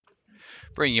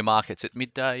Bringing your markets at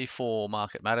midday for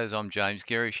Market Matters. I'm James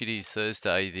Gerrish. It is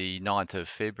Thursday, the 9th of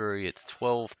February. It's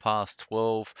 12 past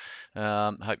 12.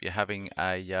 Hope you're having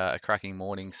a cracking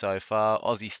morning so far.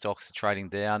 Aussie stocks are trading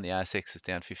down. The ASX is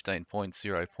down 15 points,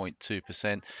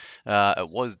 0.2%. It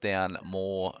was down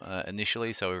more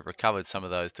initially, so we've recovered some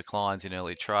of those declines in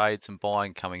early trade. Some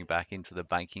buying coming back into the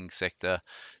banking sector,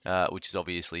 which is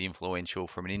obviously influential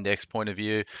from an index point of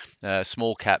view.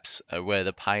 Small caps are where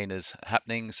the pain is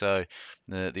happening. So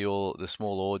the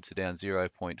small ords are down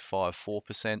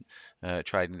 0.54%,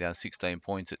 trading down 16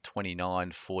 points at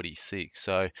 29.46.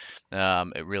 So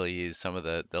it really is some of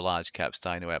the large caps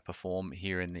starting to outperform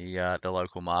here in the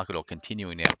local market, or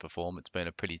continuing to outperform. It's been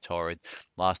a pretty torrid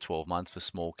last 12 months for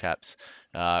small caps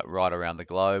right around the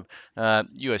globe.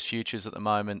 US futures at the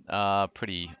moment are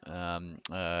pretty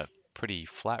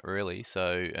flat really.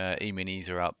 So E-minis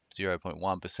are up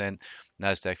 0.1%.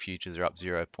 Nasdaq futures are up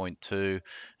 0.2.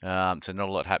 So not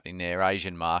a lot happening there.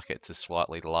 Asian markets are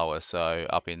slightly lower. So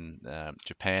up in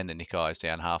Japan, the Nikkei is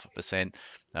down 0.5%.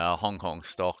 Hong Kong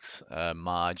stocks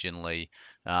marginally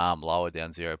lower,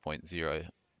 down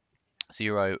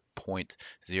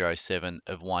 0.07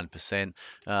 of 1%.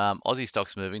 Aussie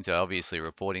stocks moving, so obviously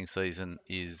reporting season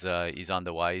is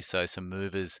underway. So some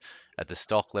movers at the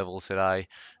stock level today.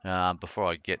 Before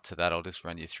I get to that, I'll just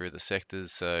run you through the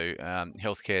sectors. So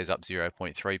healthcare is up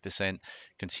 0.3%,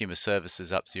 consumer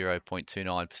services up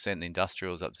 0.29%,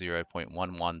 industrials up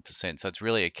 0.11%. So it's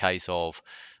really a case of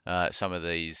some of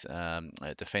these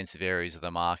defensive areas of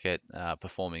the market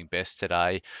performing best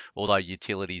today, although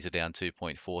utilities are down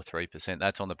 2.43%.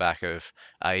 That's on the back of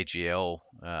AGL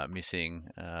missing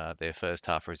their first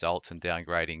half results and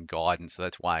downgrading guidance. So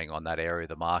that's weighing on that area of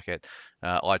the market.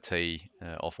 IT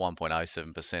off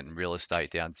 1.07%, and real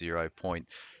estate down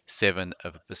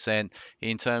 0.7%.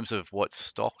 In terms of what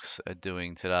stocks are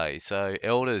doing today, so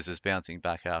Elders is bouncing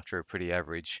back after a pretty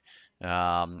average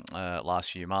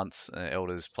last few months.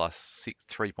 Elders plus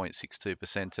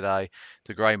 3.62% today.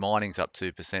 De Grey Mining's up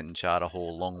 2%, and Charter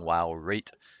Hall Long WALE REIT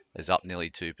is up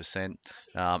nearly 2%.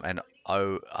 And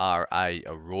ORA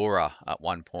Aurora at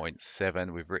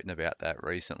 1.7. We've written about that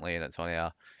recently, and it's on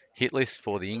our hit list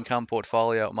for the income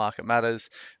portfolio at Market Matters.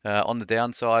 On the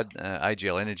downside,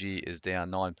 AGL Energy is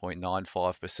down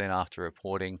 9.95% after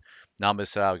reporting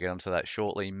numbers today. I'll get onto that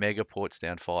shortly. Megaport's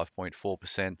down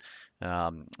 5.4%.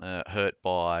 Hurt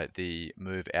by the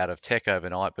move out of tech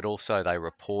overnight, but also they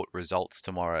report results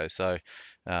tomorrow. So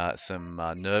some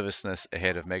nervousness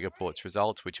ahead of Megaport's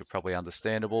results, which are probably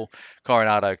understandable.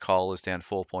 Coronado Coal is down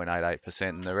 4.88%,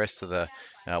 and the rest of the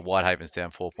Whitehaven's down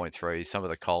 4.3. Some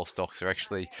of the coal stocks are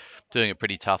actually doing it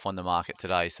pretty tough on the market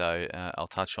today, so I'll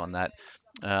touch on that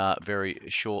very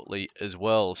shortly as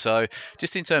well. So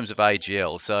just in terms of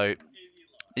AGL, so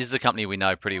this is a company we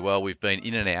know pretty well. We've been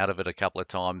in and out of it a couple of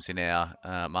times in our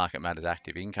Market Matters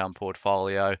active income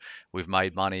portfolio. We've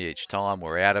made money each time.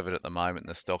 We're out of it at the moment,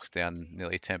 and the stock's down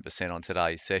nearly 10% on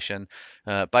today's session.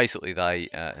 Basically, they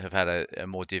have had a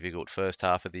more difficult first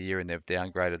half of the year, and they've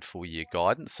downgraded full year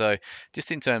guidance. So just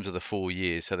in terms of the full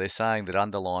year, so they're saying that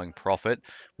underlying profit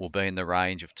will be in the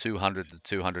range of 200 to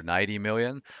 280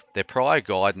 million. Their prior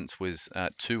guidance was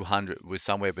 200 was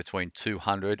somewhere between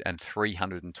 200 and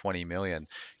 320 million.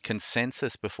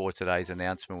 Consensus before today's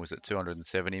announcement was at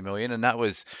 270 million, and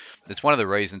that's one of the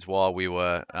reasons why we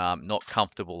were not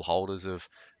comfortable holders of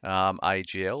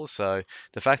AGL. So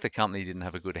the fact the company didn't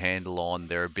have a good handle on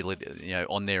their ability,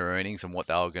 on their earnings and what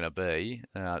they were going to be,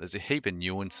 there's a heap of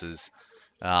nuances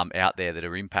out there that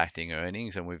are impacting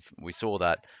earnings, and we saw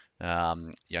that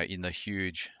in the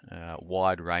huge,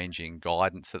 wide-ranging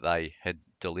guidance that they had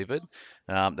delivered.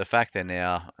 The fact they're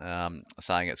now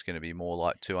saying it's going to be more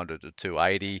like 200 to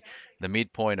 280, the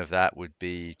midpoint of that would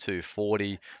be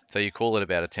 240. So you call it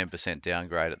about a 10%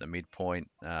 downgrade at the midpoint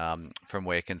from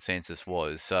where consensus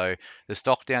was. So the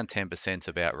stock down 10% is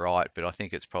about right, but I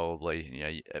think it's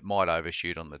probably, it might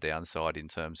overshoot on the downside in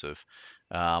terms of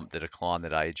the decline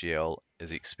that AGL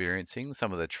is experiencing.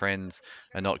 Some of the trends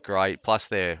are not great, plus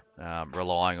they're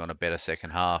relying on a better second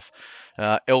half.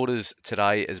 Elders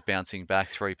today is bouncing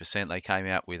back 3%. They came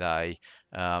out with an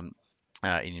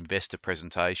investor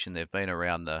presentation. They've been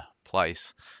around the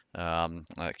place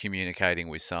communicating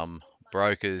with some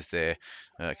brokers. They're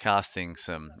casting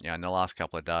some, in the last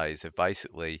couple of days, they've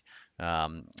basically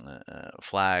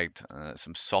flagged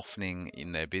some softening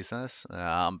in their business,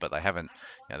 but they haven't,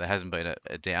 there hasn't been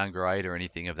a downgrade or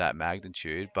anything of that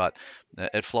magnitude. But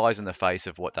it flies in the face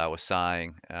of what they were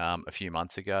saying a few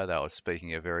months ago. They were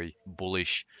speaking a very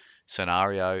bullish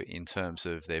scenario in terms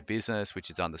of their business, which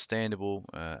is understandable.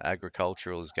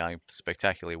 Agricultural is going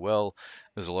spectacularly well.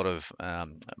 there's a lot of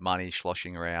money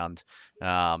sloshing around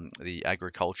the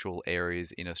agricultural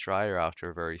areas in Australia after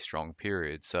a very strong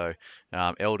period. So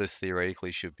Elders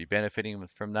theoretically should be benefiting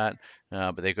from that,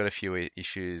 but they've got a few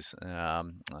issues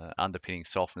underpinning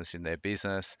softness in their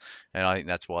business, and I think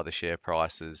that's why the share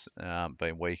price has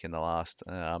been weak in the last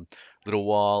little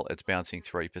while. It's bouncing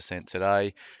 3%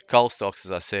 today. Coal stocks,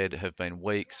 as I said, have been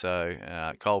weak, so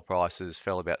coal prices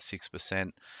fell about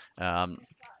 6%. Um,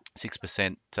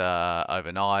 6%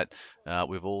 overnight.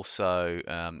 We've also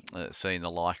seen the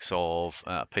likes of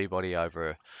Peabody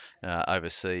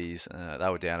overseas. They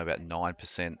were down about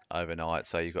 9% overnight.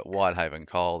 So you've got Whitehaven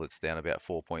Coal that's down about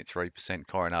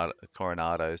 4.3%.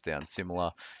 Coronado's down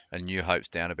similar, and New Hope's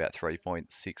down about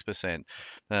 3.6%.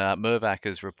 Mirvac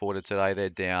has reported today they're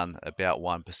down about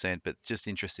 1%, but just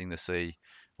interesting to see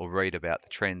or read about the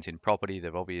trends in property.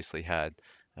 They've obviously had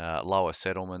lower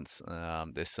settlements.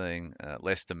 They're seeing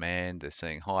less demand. They're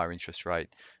seeing higher interest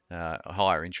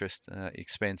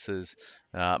expenses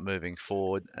moving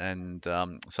forward, and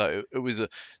so it was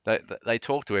they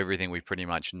talk to everything we pretty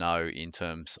much know in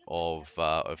terms of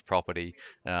property,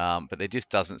 but there just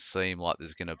doesn't seem like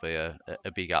there's going to be a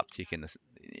big uptick in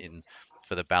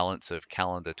for the balance of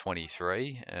calendar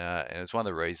 23, and it's one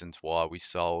of the reasons why we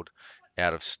sold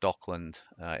out of Stockland,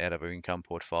 out of our income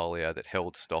portfolio that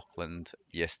held Stockland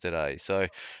yesterday. So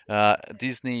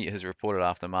Disney has reported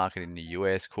after market in the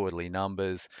US quarterly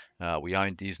numbers. We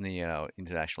own Disney in our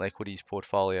international equities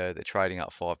portfolio. They're trading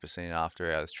up 5%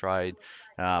 after hours trade.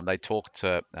 They talked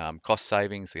to cost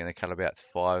savings. They're going to cut about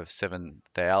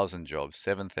 7,000 jobs,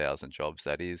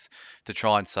 that is, to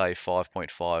try and save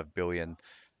 5.5 billion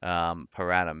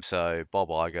per annum. So Bob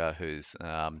Iger, who's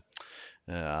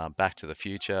Back to the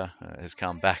Future has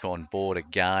come back on board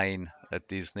again at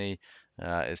Disney,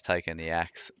 has taken the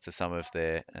axe to some of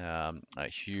their a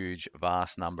huge,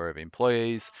 vast number of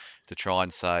employees to try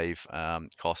and save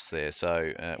costs there.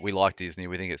 So we like Disney.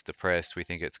 We think it's depressed. We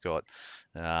think it's got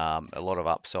a lot of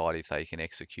upside if they can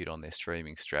execute on their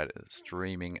streaming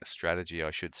strategy,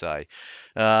 I should say.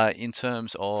 In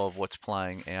terms of what's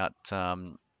playing out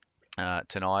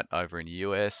tonight over in the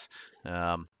US.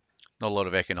 Not a lot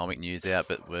of economic news out,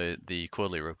 but the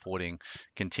quarterly reporting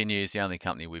continues. The only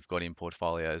company we've got in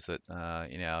portfolios that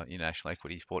in our international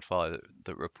equities portfolio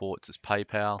that reports is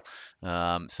PayPal.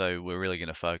 So we're really going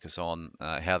to focus on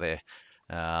how they're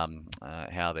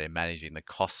managing the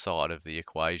cost side of the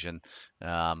equation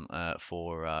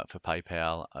for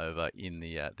PayPal over in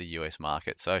the US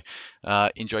market. So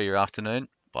enjoy your afternoon.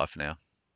 Bye for now.